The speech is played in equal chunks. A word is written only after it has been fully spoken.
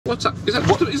What's that?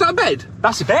 Is that a bed?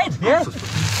 That's a bed, yeah.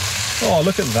 Oh,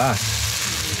 look at that.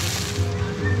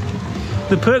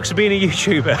 The perks of being a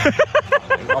YouTuber.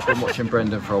 I've been watching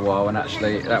Brendan for a while, and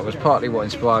actually that was partly what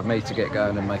inspired me to get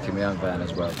going and making my own van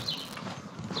as well.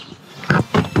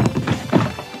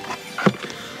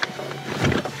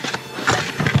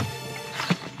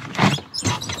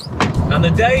 And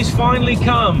the day's finally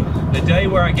come, the day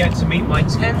where I get to meet my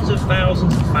tens of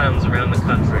thousands of fans around the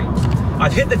country.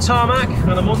 I've hit the tarmac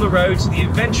and I'm on the road to the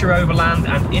Adventure Overland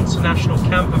and International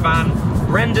Campervan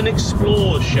Brendan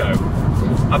Explores show.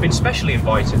 I've been specially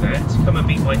invited there to come and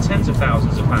meet my tens of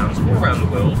thousands of fans all around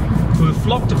the world who have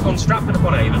flocked upon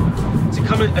Stratford-upon-Avon to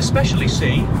come and especially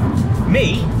see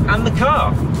me and the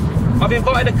car. I've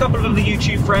invited a couple of the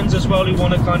YouTube friends as well who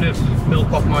want to kind of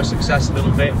milk off my success a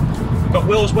little bit. Got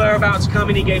Will's whereabouts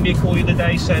coming. He gave me a call the other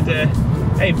day, said,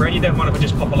 hey Brent, you don't mind if I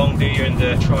just pop along, do you,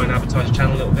 and try and advertise the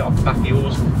channel a little bit off the back of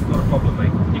yours? Not a problem,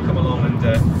 mate. You come along and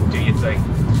do your thing.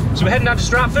 So we're heading down to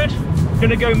Stratford.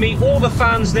 Gonna go meet all the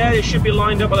fans there. They should be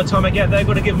lined up by the time I get there.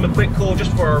 Got to give them a quick call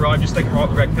just before I arrive, just take them right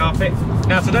the red carpet.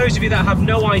 Now, for those of you that have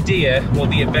no idea what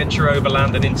the Adventure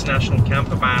Overland and International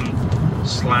Campervan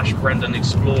 / Brendan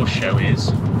Explore show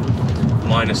is,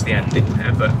 minus the ending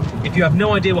there, but if you have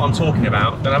no idea what I'm talking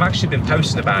about, then I've actually been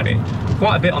posting about it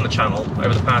quite a bit on the channel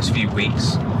over the past few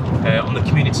weeks on the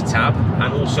community tab,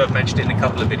 and also I've mentioned it in a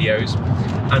couple of videos.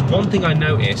 And one thing I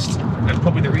noticed, and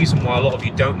probably the reason why a lot of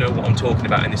you don't know what I'm talking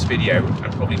about in this video,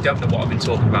 and probably don't know what I've been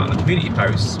talking about in the community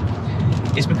posts,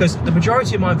 is because the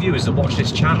majority of my viewers that watch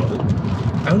this channel,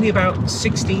 only about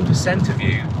 16% of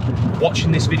you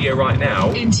watching this video right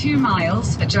now. In 2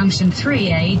 miles at junction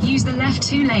 3A, use the left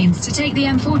 2 lanes to take the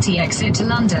M40 exit to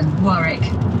London, Warwick.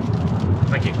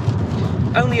 Thank you.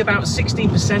 Only about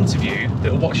 16% of you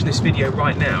that are watching this video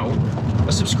right now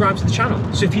are subscribed to the channel.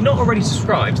 So if you're not already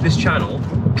subscribed to this channel,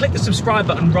 click the subscribe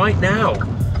button right now.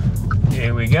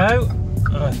 Here we go.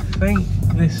 I think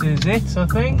this is it, I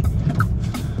think.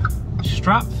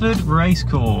 Stratford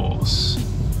Racecourse.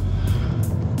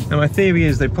 Now my theory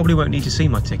is they probably won't need to see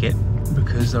my ticket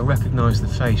because they'll recognise the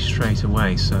face straight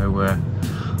away, so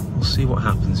we'll see what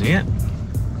happens here.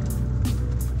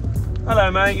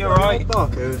 Hello mate, you alright?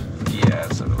 Barcode? Yeah,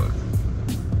 let's have a look.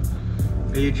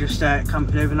 Are you just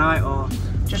camping overnight or?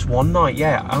 Just one night,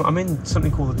 yeah. I'm in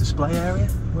something called the display area.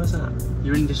 Where's that?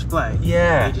 You're in display?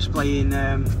 Yeah. Are you displaying,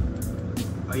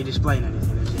 are you displaying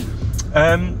anything? Is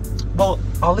it? Well,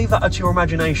 I'll leave that to your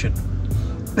imagination.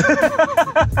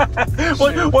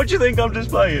 What do you think I'm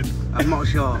displaying? I'm not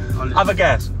sure, honestly. Have a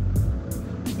guess.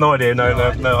 No idea, no,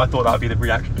 I thought that would be the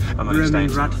reaction. I'm only Roman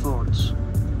staying. Radfords.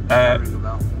 Ring a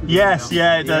bell. Yes,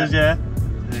 yeah, it does, yeah.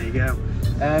 There you go.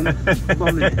 Come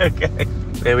on then. Okay.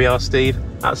 There we are, Steve.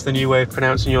 That's the new way of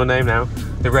pronouncing your name now.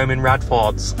 The Roman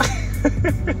Radfords.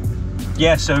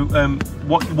 Yeah, so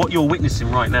what you're witnessing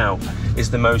right now is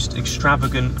the most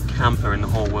extravagant camper in the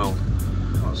whole world.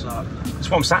 What's that? That's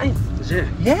what I'm saying. Is it?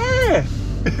 Yeah.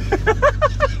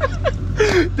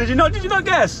 Did you not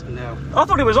guess? No. I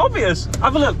thought it was obvious.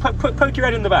 Have a look. Poke your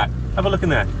head in the back. Have a look in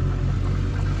there.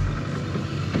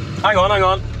 Hang on.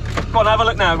 Go on, have a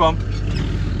look now. Go on.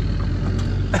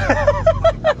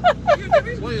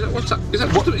 What's that?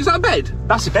 Is that a bed?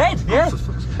 That's a bed. Yeah.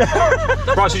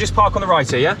 Oh, right. So just park on the right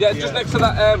here. Yeah. Yeah, just next to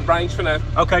that range for now.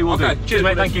 Okay, we'll do. Cheers,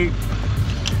 mate. Thank you.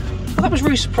 Well, that was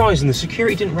really surprising. The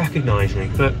security didn't recognise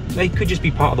me, but they could just be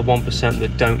part of the 1%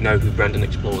 that don't know who Brendan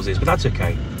Explores is. But that's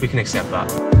okay. We can accept that.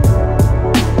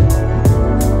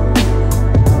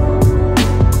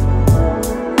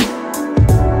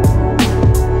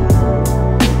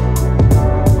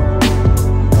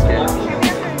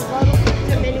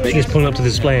 Just pulling up to the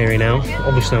display area now.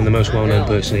 Obviously I'm the most well-known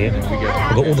person here.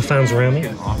 I've got all the fans around me,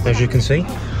 as you can see.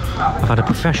 I've had a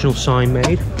professional sign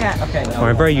made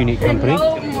by a very unique company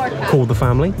called The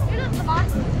Family.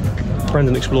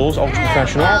 Brendan Explores, ultra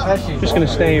professional. Just going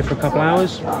to stay here for a couple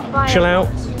hours, chill out,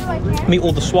 meet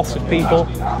all the swaths of people,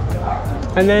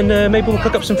 and then maybe we'll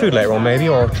cook up some food later on, maybe,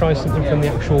 or I'll try something from the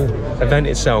actual event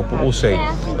itself, but we'll see.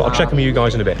 But I'll check in with you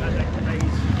guys in a bit.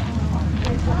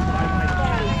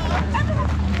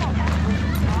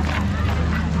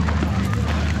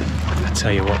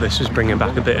 Tell you what, this was bringing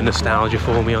back a bit of nostalgia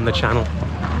for me on the channel.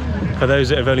 For those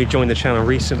that have only joined the channel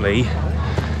recently,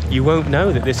 you won't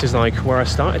know that this is like where I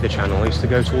started the channel. I used to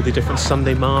go to all the different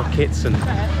Sunday markets and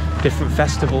different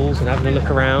festivals and having a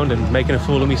look around and making a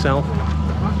fool of myself.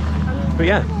 But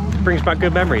yeah, it brings back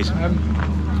good memories.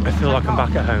 I feel like I'm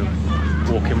back at home,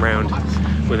 walking around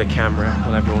with a camera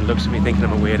while everyone looks at me thinking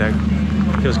I'm a weirdo.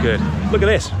 It feels good. Look at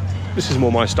this. This is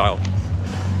more my style.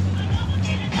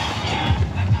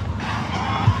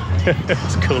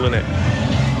 It's cool, isn't it?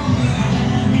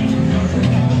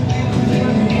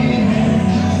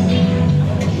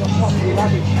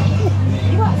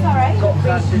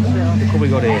 what we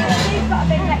got here. He's got a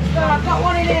bit next door. I've got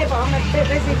one in here, but I'm a bit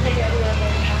busy for getting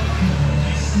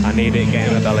I need it, get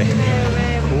in my belly.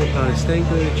 £4 steak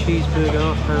burger,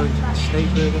 cheeseburger, £1 steak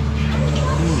burger.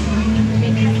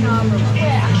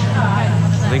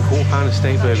 I think £4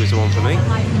 steak burger is the one for me.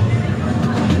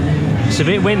 It's a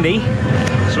bit windy,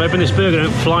 so hoping this burger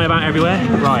don't fly about everywhere.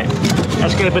 Right,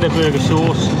 let's get a bit of burger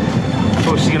sauce. Of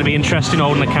course, it's going to be interesting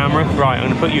holding the camera. Right, I'm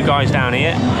going to put you guys down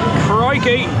here.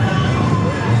 Crikey!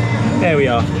 There we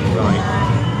are. Right,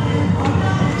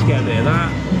 let's get a bit of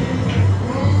that.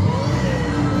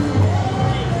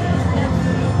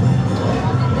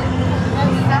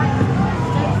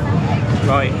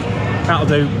 Right, that'll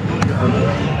do.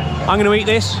 I'm going to eat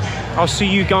this. I'll see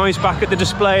you guys back at the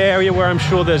display area where I'm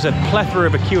sure there's a plethora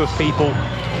of a queue of people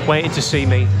waiting to see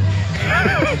me.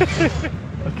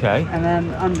 Okay. And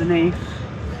then underneath,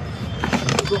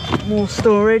 we've got more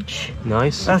storage.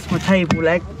 Nice. That's my table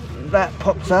leg. That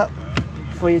pops up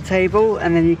for your table,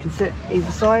 and then you can sit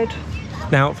either side.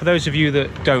 Now, for those of you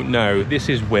that don't know, this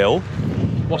is Will.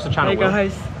 What's the channel, Will? Hey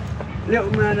guys,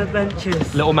 Little Man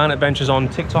Adventures. Little Man Adventures on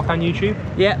TikTok and YouTube?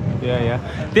 Yeah.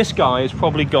 Yeah. This guy has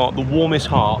probably got the warmest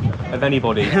heart of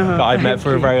anybody that I've met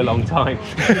for a very long time.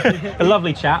 A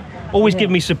lovely chap. Always give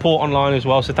me support online as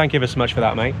well, so thank you ever so much for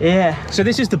that, mate. Yeah. So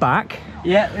this is the back.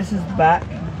 Yeah, this is the back.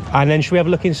 And then should we have a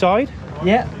look inside?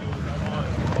 Yeah.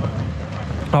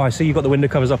 Oh, I see you've got the window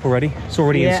covers up already. It's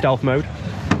already in stealth mode.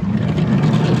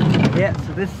 Yeah,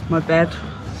 so this is my bed.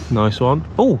 Nice one.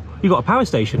 Oh, you got a power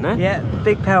station there? Yeah,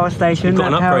 big power station. You've got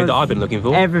an upgrade that powers I've been looking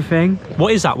for. Everything.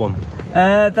 What is that one?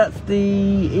 That's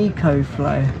the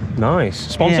EcoFlow. Nice.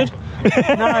 Sponsored?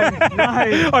 Yeah.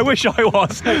 No. I wish I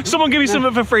was. Someone give me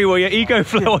something for free, will you?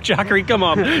 EcoFlow or Jackery, come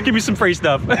on. Give me some free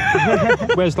stuff.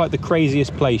 Where's like the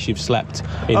craziest place you've slept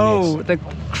in this? The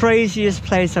craziest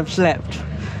place I've slept.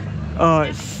 Oh,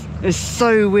 it's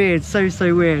so weird, so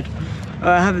weird.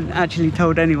 I haven't actually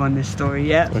told anyone this story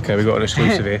yet. Okay, we've got an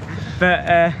exclusive here. But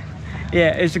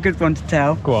yeah, it's a good one to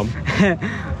tell. Go on.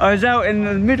 I was out in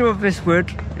the middle of this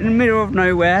wood, in the middle of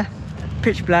nowhere,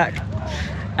 pitch black,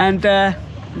 and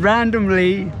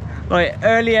randomly, like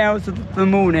early hours of the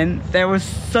morning, there was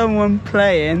someone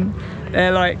playing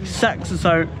their like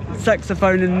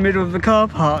saxophone in the middle of the car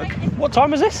park. What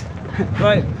time was this?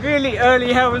 Like really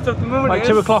early hours of the morning. Like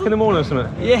 2 o'clock in the morning or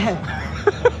something? Yeah.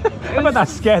 I bet that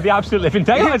scared the absolute living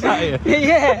daylights out of you.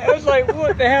 Yeah, I was like,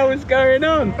 what the hell is going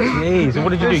on? Jeez, and what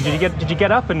did you do? Did you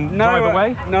get up and drive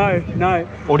away? No.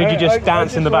 Or did you just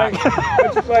dance in the back? I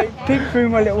just like peek through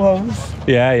my little holes.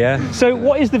 Yeah. So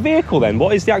what is the vehicle then?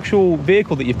 What is the actual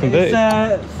vehicle that you've converted? It's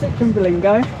a Citroen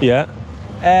Berlingo. Yeah.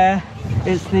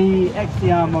 It's the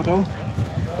XDR model.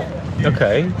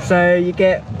 Okay. So you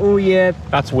get all your...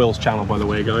 That's Will's channel, by the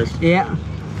way, guys. Yeah.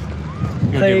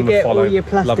 So you get all your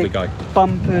plastic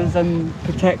bumpers and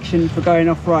protection for going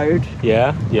off-road.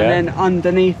 Yeah. And then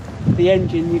underneath the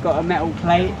engine, you've got a metal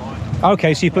plate.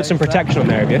 Okay, so you put some protection on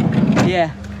there, have you?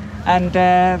 Yeah.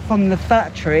 And from the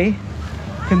factory,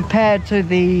 compared to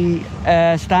the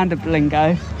standard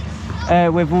Berlingo,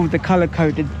 with all the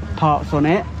colour-coded parts on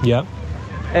it, yeah.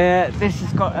 This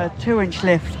has got a 2-inch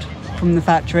lift from the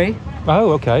factory.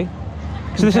 Oh, okay.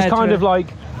 So this is kind of like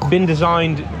been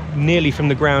designed nearly from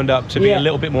the ground up to be a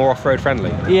little bit more off-road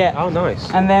friendly. Yeah. Oh, nice.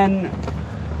 And then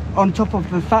on top of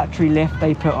the factory lift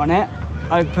they put on it,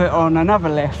 I put on another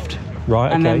lift. Right,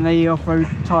 okay. And then the off-road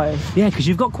tyres. Yeah, because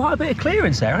you've got quite a bit of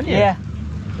clearance there, haven't you?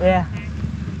 Yeah.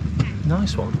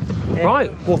 Nice one. Yeah.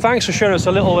 Right, well thanks for showing us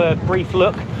a little brief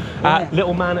look at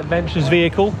Little Man Adventures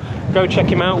vehicle. Go check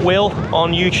him out, Will,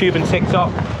 on YouTube and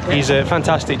TikTok. He's a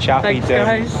fantastic chap. Thanks,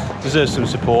 He deserves some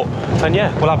support. And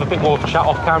yeah, we'll have a bit more of a chat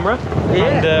off camera. Yeah.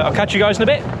 And I'll catch you guys in a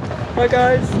bit. Bye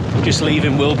guys. Just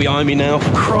leaving Will behind me now.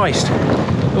 Christ,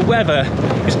 the weather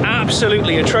is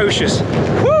absolutely atrocious.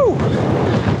 Woo!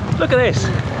 Look at this.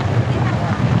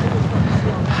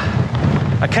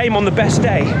 I came on the best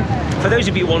day. For those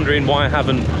of you wondering why I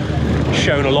haven't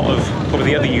shown a lot of probably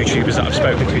the other YouTubers that I've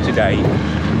spoken to today,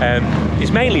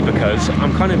 it's mainly because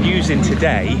I'm kind of using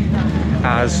today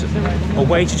as a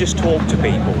way to just talk to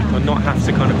people and not have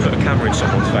to kind of put a camera in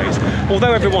someone's face.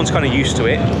 Although everyone's kind of used to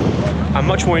it, I'm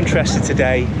much more interested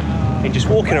today in just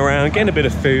walking around, getting a bit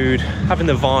of food, having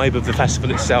the vibe of the festival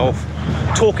itself,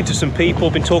 talking to some people.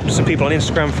 Been talking to some people on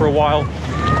Instagram for a while.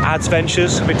 Ads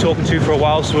Ventures I've been talking to for a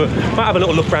while, so we might have a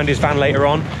little look around his van later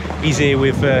on. He's here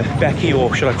with Becky,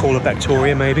 or should I call her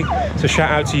Victoria maybe? So shout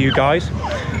out to you guys.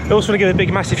 I also want to give a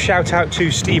big massive shout out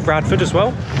to Steve Radford as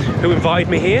well, who invited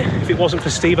me here. If it wasn't for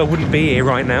Steve, I wouldn't be here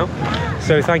right now.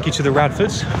 So thank you to the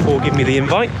Radfords for giving me the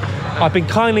invite. I've been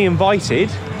kindly invited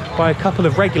by a couple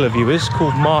of regular viewers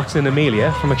called Martin and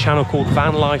Amelia from a channel called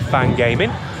VANLIFE Fan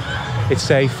Gaming. It's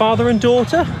a father and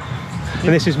daughter, and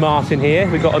this is Martin here.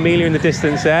 We've got Amelia in the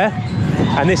distance there,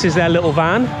 and this is their little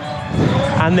van.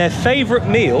 And their favourite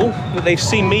meal that they've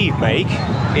seen me make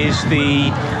is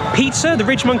the pizza, the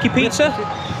Ridge Monkey pizza.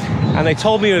 And they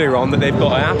told me earlier on that they've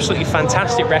got an absolutely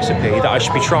fantastic recipe that I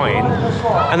should be trying,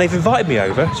 and they've invited me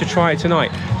over to try it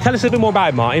tonight. Tell us a bit more about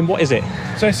it, Martin. What is it?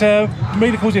 So it's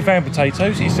Amelia calls it van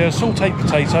potatoes. It's sautéed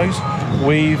potatoes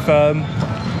with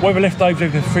whatever leftovers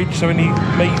over the fridge, so any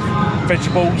meat,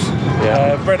 vegetables,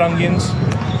 red onions,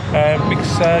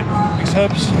 mixed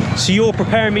herbs. So you're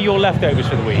preparing me your leftovers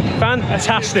for the week.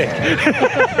 Fantastic.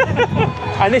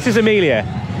 And this is Amelia.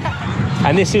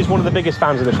 And this is one of the biggest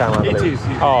fans of the channel, I believe. It is.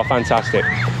 Oh, fantastic.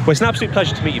 Well, it's an absolute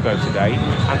pleasure to meet you both today,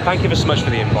 and thank you ever so much for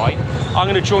the invite. I'm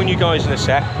going to join you guys in a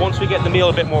sec, once we get the meal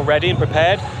a bit more ready and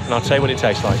prepared, and I'll tell you what it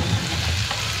tastes like.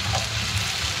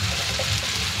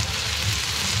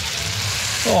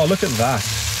 Oh, look at that.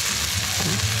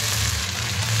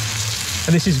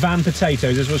 And this is van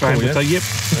potatoes, is what's called, Yep.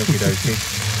 Okie dokie.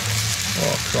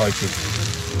 Oh, crikey.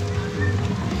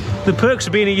 The perks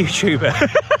of being a YouTuber.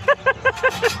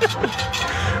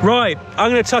 Right,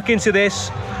 I'm going to tuck into this.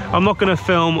 I'm not going to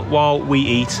film while we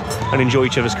eat and enjoy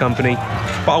each other's company,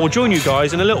 but I will join you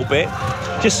guys in a little bit,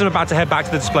 just as I'm about to head back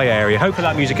to the display area. Hopefully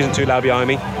that music isn't too loud behind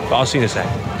me, but I'll see you in a sec.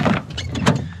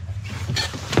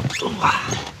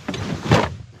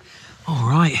 All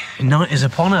right, night is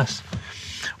upon us.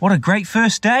 What a great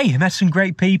first day. Met some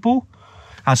great people,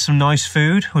 had some nice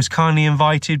food, was kindly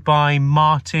invited by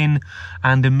Martin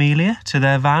and Amelia to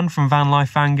their van from VANLIFE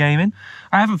Fan Gaming.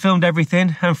 I haven't filmed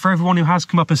everything, and for everyone who has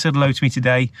come up and said hello to me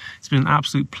today, it's been an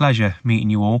absolute pleasure meeting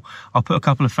you all. I'll put a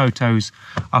couple of photos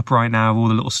up right now of all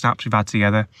the little snaps we've had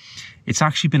together. It's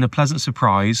actually been a pleasant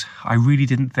surprise. I really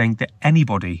didn't think that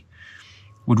anybody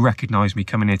would recognise me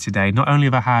coming here today. Not only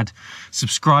have I had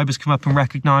subscribers come up and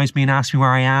recognise me and ask me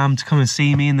where I am to come and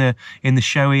see me in the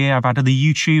show here, I've had other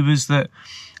YouTubers that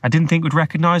I didn't think would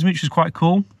recognise me, which was quite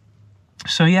cool.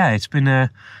 So yeah, it's been a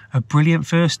brilliant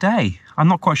first day. I'm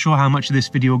not quite sure how much of this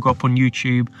video will go up on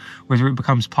YouTube, whether it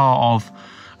becomes part of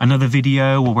another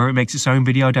video or whether it makes its own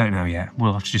video, I don't know yet.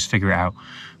 We'll have to just figure it out.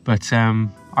 But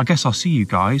I guess I'll see you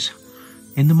guys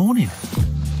in the morning.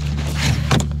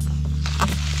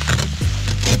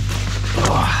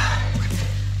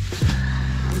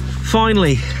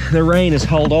 Finally, the rain has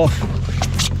held off.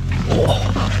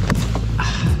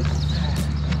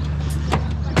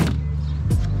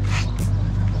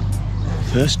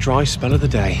 First dry spell of the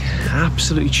day.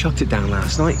 Absolutely chucked it down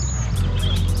last night.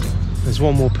 There's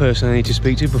one more person I need to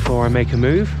speak to before I make a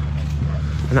move,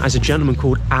 and that is a gentleman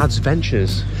called Ads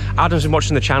Ventures. Adam's been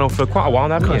watching the channel for quite a while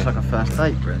now, haven't you? It's like a first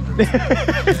date, Brendan.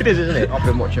 It is, isn't it? I've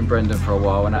been watching Brendan for a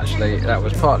while, and actually that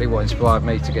was partly what inspired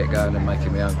me to get going and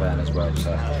making my own van as well.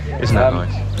 So, Isn't that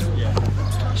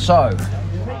nice? So,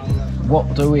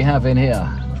 what do we have in here?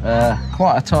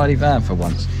 Quite a tidy van for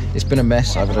once. It's been a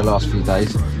mess over the last few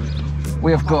days.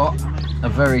 We have got a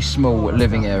very small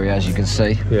living area, as you can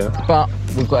see. Yeah. But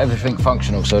we've got everything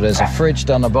functional. So there's a fridge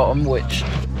down the bottom, which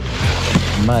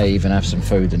may even have some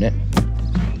food in it.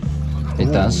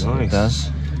 It does. Nice. It does.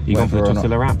 You gone for the Whether or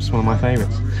tortilla wraps, one of my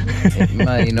favourites. It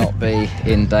may not be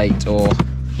in date or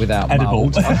without Edible.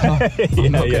 mould.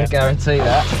 I'm not going to guarantee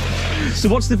that. So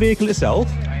what's the vehicle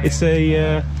itself? It's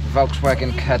a...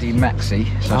 Volkswagen Caddy Maxi,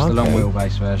 so it's the long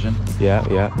wheelbase version. Yeah.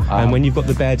 And when you've got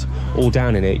the bed all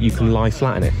down in it, you can lie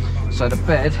flat in it. So the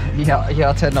bed, yeah,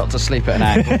 I tend not to sleep at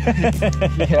an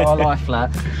angle. Yeah, I lie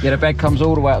flat. Yeah, the bed comes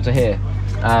all the way up to here.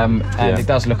 And it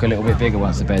does look a little bit bigger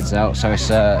once the bed's out. So it's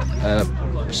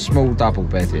a small double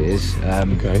bed, it is.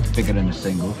 Bigger than a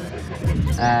single.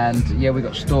 And yeah, we've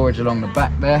got storage along the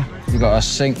back there. We've got a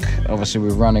sink, obviously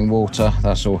with running water.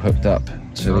 That's all hooked up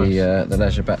to the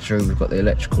leisure battery. We've got the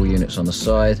electrical units on the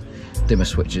side, dimmer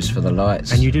switches for the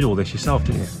lights. And you did all this yourself,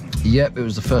 didn't you? Yep, it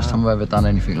was the first time I've ever done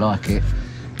anything like it.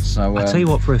 So I tell you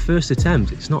what, for a first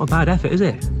attempt, it's not a bad effort, is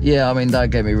it? Yeah, I mean, don't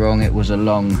get me wrong, it was a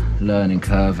long learning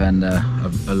curve and a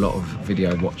lot of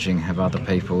video watching of other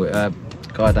people.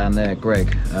 Guy down there,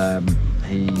 Greg,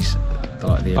 he's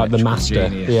like the master.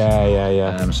 Genius.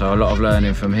 Yeah. So a lot of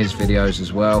learning from his videos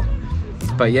as well.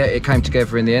 But yeah, it came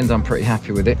together in the end. I'm pretty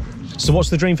happy with it. So what's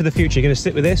the dream for the future? You're going to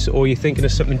stick with this, or are you thinking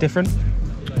of something different?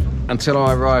 Until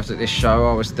I arrived at this show,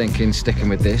 I was thinking sticking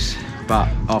with this. But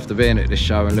after being at this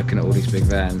show and looking at all these big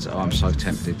vans, I'm so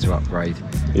tempted to upgrade.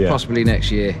 Possibly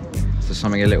next year to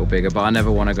something a little bigger. But I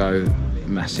never want to go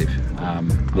massive. I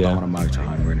don't want a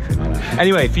motorhome or anything like that.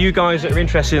 Anyway, for you guys that are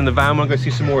interested in the van, we'll go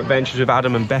see some more adventures with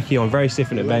Adam and Becky on various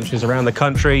different adventures around the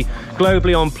country,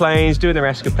 globally on planes, doing their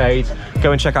escapades.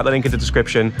 Go and check out the link in the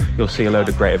description. You'll see a load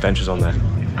of great adventures on there.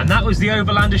 And that was the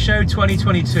Overlander Show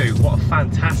 2022. What a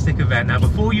fantastic event. Now,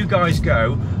 before you guys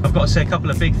go, I've got to say a couple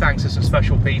of big thanks to some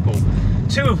special people,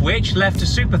 2 of which left a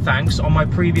super thanks on my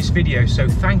previous video, so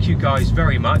thank you guys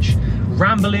very much.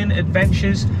 Ramblin'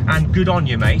 Adventures and Good On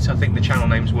You Mate, I think the channel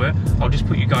names were. I'll just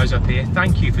put you guys up here.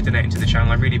 Thank you for donating to the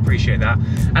channel, I really appreciate that.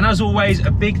 And as always,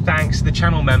 a big thanks to the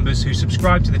channel members who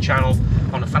subscribe to the channel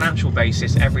on a financial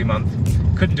basis every month.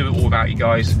 Couldn't do it all without you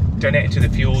guys. Donating to the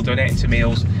fuel, donating to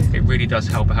meals, it really does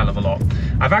help a hell of a lot.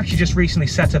 I've actually just recently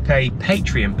set up a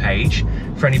Patreon page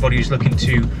for anybody who's looking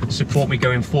to support me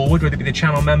going forward, whether it be the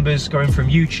channel members going from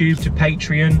YouTube to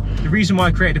Patreon. The reason why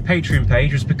I created a Patreon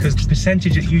page was because the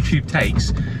percentage that YouTube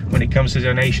takes when it comes to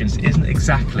donations isn't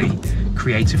exactly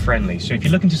creator friendly. So if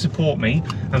you're looking to support me,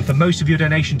 and for most of your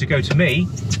donation to go to me,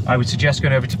 I would suggest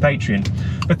going over to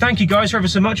Patreon. But thank you guys ever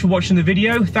so much for watching the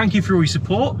video. Thank you for all your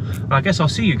support. I guess I'll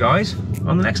see you guys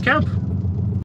on the next camp.